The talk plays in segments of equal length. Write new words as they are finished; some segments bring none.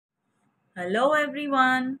Hello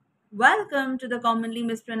everyone. Welcome to the commonly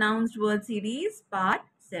mispronounced word series part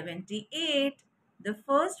 78. The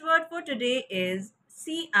first word for today is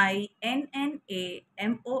cinnamon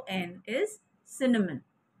is cinnamon.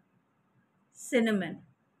 Cinnamon.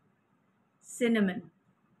 Cinnamon.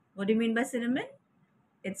 What do you mean by cinnamon?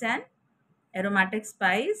 It's an aromatic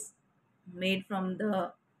spice made from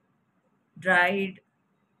the dried,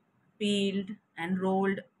 peeled and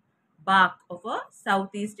rolled bark of a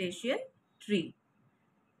Southeast Asian tree.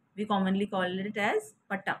 We commonly call it as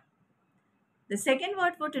patta. The second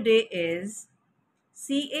word for today is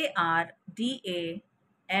cardamom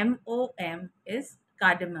is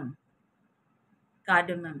cardamom.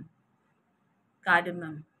 Cardamom.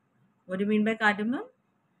 Cardamom. What do you mean by cardamom?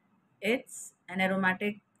 It's an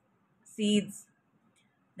aromatic seeds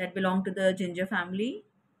that belong to the ginger family.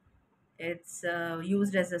 It's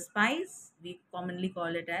used as a spice. We commonly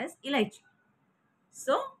call it as elaichi.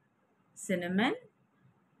 So, cinnamon,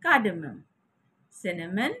 cardamom.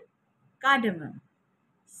 Cinnamon, cardamom.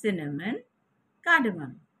 Cinnamon,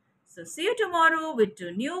 cardamom. So see you tomorrow with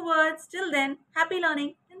two new words. Till then, happy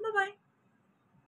learning.